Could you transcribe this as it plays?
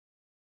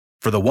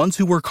For the ones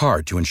who work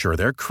hard to ensure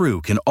their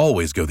crew can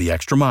always go the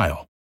extra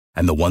mile,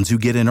 and the ones who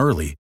get in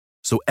early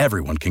so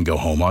everyone can go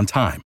home on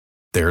time,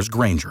 there's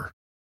Grainger,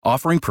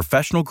 offering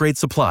professional-grade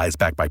supplies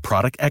backed by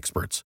product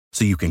experts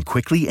so you can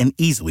quickly and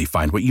easily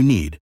find what you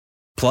need.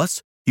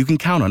 Plus, you can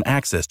count on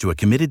access to a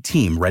committed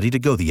team ready to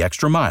go the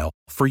extra mile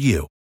for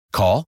you.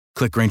 Call,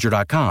 click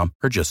Grainger.com,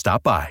 or just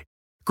stop by.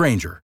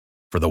 Grainger,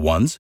 for the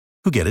ones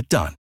who get it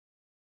done.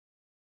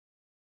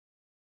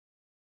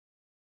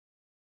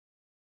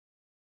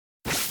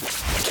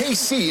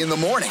 KC in the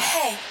morning.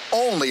 Hey.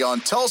 Only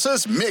on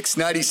Tulsa's Mix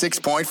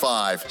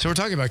 96.5. So we're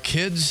talking about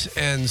kids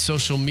and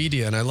social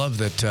media, and I love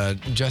that,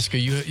 Jessica,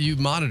 you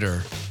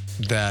monitor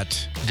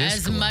that Discord.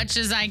 As much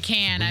as I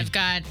can.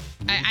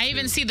 I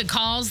even see the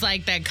calls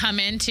like that come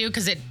in too,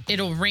 because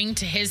it'll ring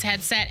to his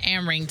headset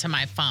and ring to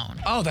my phone.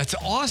 Oh, that's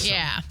awesome.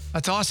 Yeah.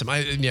 That's awesome.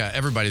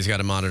 Everybody's got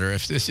to monitor.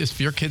 If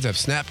your kids have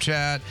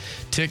Snapchat,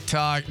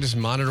 TikTok, just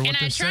monitor what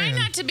they're saying. And I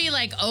try not to be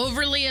like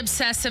overly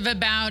obsessive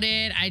about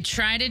it. I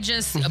try to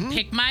just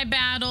pick my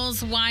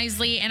battles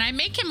wisely, and I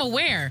make him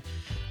aware.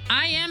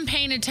 I am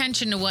paying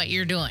attention to what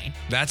you're doing.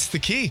 That's the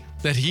key,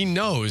 that he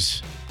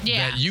knows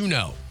that you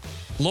know.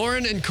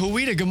 Lauren and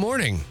Coweta, good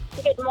morning.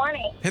 Good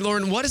morning. Hey,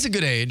 Lauren, what is a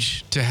good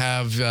age to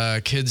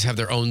have kids have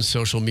their own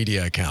social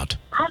media account?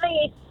 I have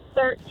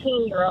a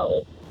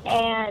 13-year-old,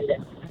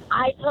 and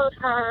I told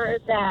her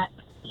that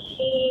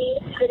she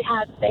should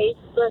have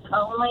Facebook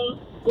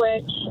only,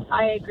 which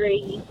I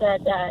agree. You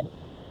said that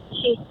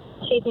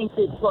she thinks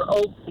it's for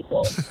old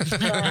people.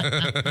 But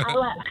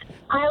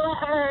I let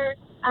her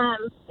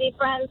be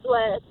friends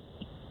with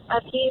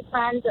a few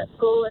friends at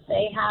school if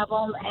they have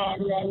them,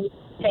 and then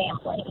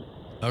family.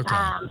 Okay.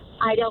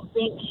 I don't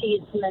think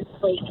she's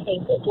mentally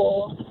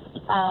capable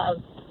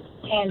of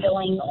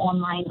handling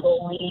online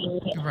bullying.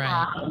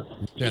 Right.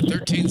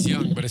 13's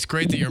young, but it's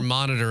great that you're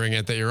monitoring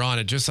it, that you're on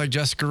it. Just like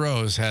Jessica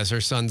Rose has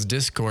her son's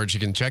Discord. You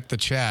can check the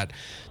chat.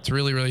 It's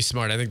really, really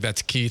smart. I think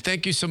that's key.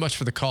 Thank you so much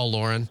for the call,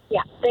 Lauren.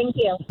 Yeah, thank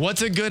you.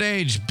 What's a good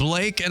age?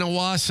 Blake and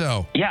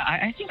Owasso. Yeah,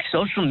 I think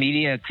social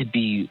media could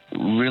be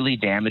really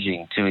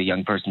damaging to a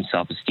young person's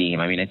self-esteem.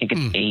 I mean, I think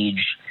it's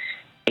age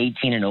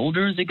 18 and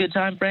older is a good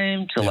time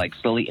frame to like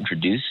slowly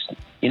introduce,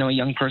 a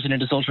young person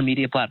into social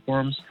media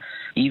platforms.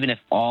 Even if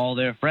all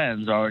their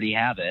friends already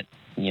have it,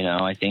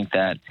 I think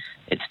that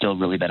it's still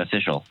really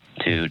beneficial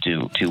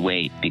to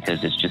wait,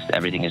 because it's just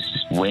everything is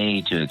just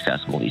way too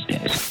accessible these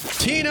days.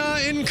 Tina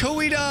in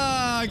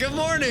Coweta, good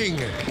morning.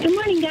 Good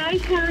morning,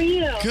 guys. How are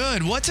you?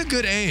 Good. What's a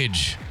good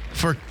age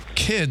for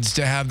kids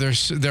to have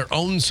their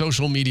own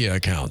social media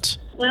accounts?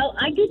 Well,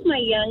 I guess my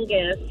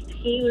youngest,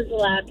 he was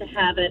allowed to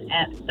have it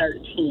at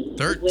 13.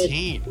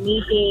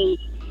 13.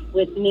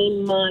 With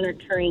me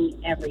monitoring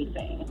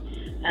everything.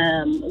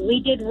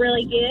 We did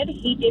really good.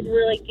 He did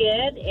really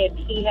good. If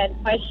he had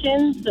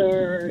questions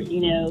or,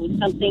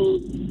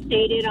 something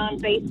stated on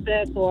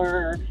Facebook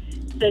or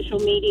social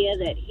media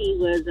that he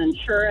was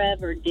unsure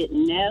of or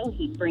didn't know,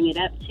 he'd bring it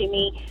up to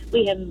me.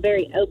 We have a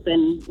very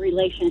open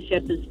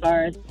relationship as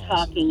far as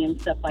talking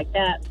and stuff like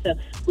that. So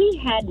we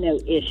had no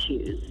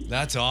issues.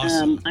 That's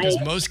awesome.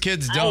 Because most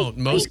kids don't.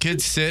 Most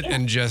kids sit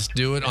and just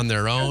do it on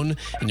their own,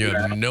 and you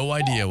have no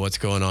idea what's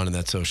going on in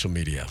that social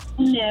media.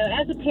 No,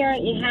 as a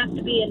parent, you have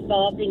to be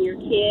involved in your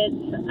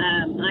kids.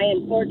 I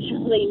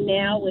unfortunately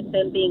now, with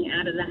them being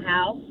out of the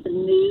house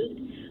and moved,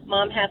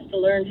 Mom has to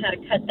learn how to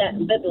cut that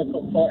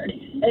umbilical cord.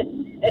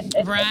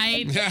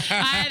 Right.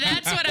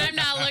 That's what I'm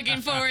not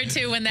looking forward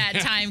to when that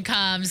time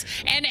comes.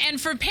 And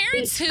for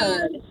parents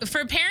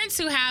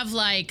who have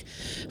like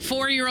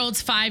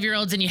 4-year-olds,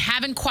 5-year-olds, and you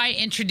haven't quite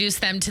introduced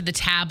them to the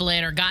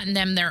tablet or gotten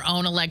them their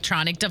own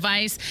electronic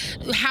device,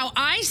 how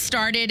I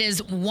started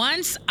is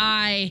once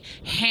I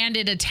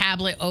handed a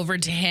tablet over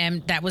to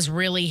him that was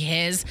really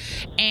his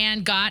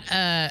and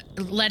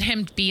let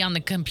him be on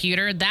the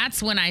computer,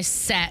 that's when I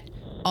set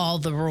all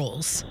the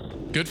rules.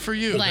 Good for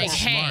you. Like, that's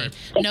hey,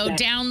 smart. no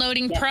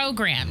downloading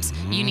programs.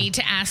 You need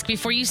to ask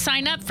before you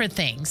sign up for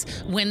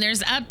things. When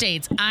there's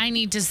updates, I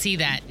need to see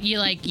that.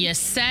 You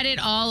set it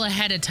all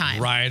ahead of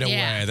time. Right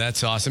away.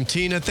 That's awesome.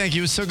 Tina, thank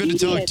you. It was so good to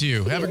talk to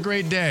you. Have a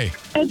great day.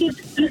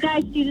 You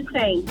guys do the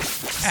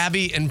same.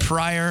 Abby and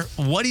Pryor,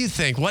 what do you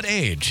think? What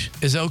age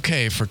is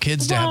okay for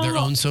kids to have their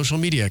own social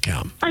media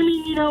account? I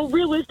mean,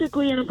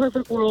 realistically, in a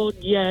perfect world,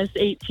 yes,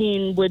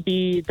 18 would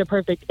be the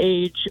perfect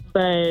age.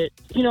 But,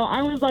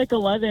 I was like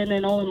 11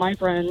 and all of my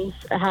friends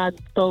had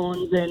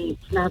phones and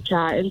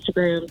Snapchat,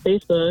 Instagram,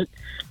 Facebook.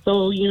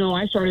 So,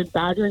 I started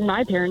badgering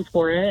my parents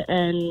for it.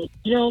 And,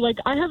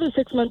 I have a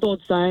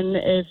 6-month-old son.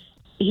 If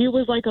he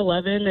was like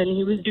 11 and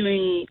he was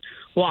doing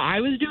what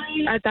I was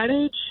doing at that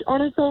age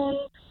on his phone,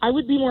 I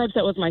would be more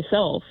upset with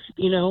myself,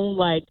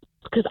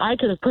 because I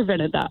could have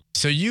prevented that.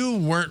 So you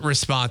weren't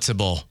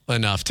responsible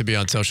enough to be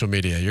on social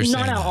media. You're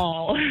saying not at that.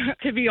 all.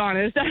 To be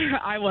honest,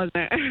 I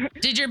wasn't.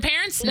 Did your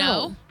parents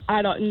know?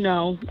 I don't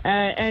know.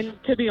 And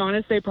to be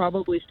honest, they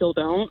probably still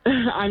don't.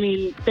 I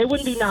mean, they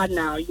wouldn't be mad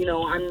now. You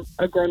know, I'm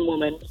a grown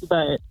woman,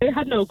 but they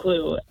had no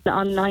clue.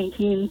 I'm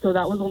 19, so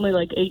that was only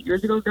like 8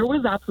 years ago. There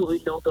was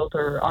absolutely no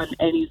filter on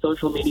any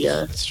social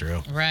media. That's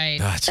true. Right.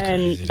 That's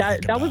And crazy to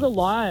think that was a about.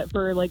 lot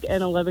for like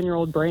an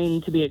 11-year-old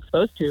brain to be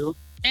exposed to.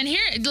 And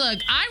here, look,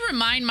 I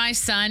remind my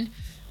son,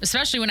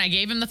 especially when I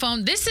gave him the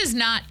phone, this is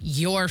not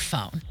your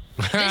phone.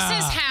 This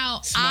is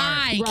how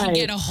I can Right.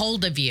 get a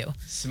hold of you.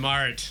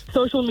 Smart.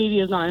 Social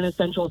media is not an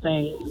essential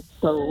thing,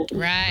 so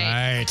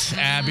Right. Right.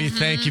 Abby,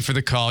 thank you for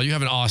the call. You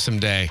have an awesome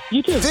day.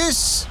 you too.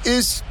 This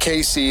is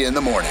KC in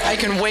the Morning I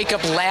can wake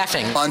up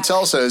laughing. on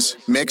Tulsa's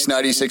Mix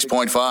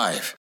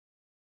 96.5.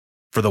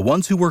 For the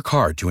ones who work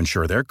hard to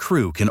ensure their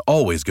crew can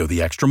always go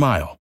the extra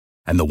mile,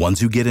 and the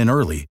ones who get in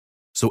early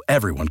so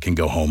everyone can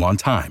go home on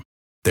time,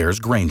 there's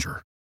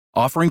Grainger,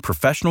 offering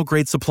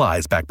professional-grade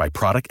supplies backed by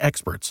product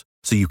experts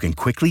so you can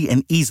quickly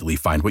and easily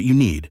find what you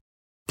need.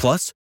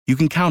 Plus, you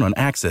can count on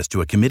access to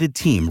a committed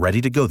team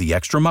ready to go the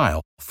extra mile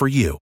for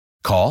you.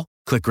 Call,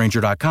 click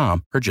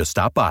Grainger.com, or just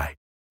stop by.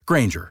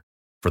 Grainger,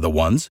 for the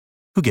ones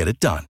who get it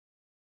done.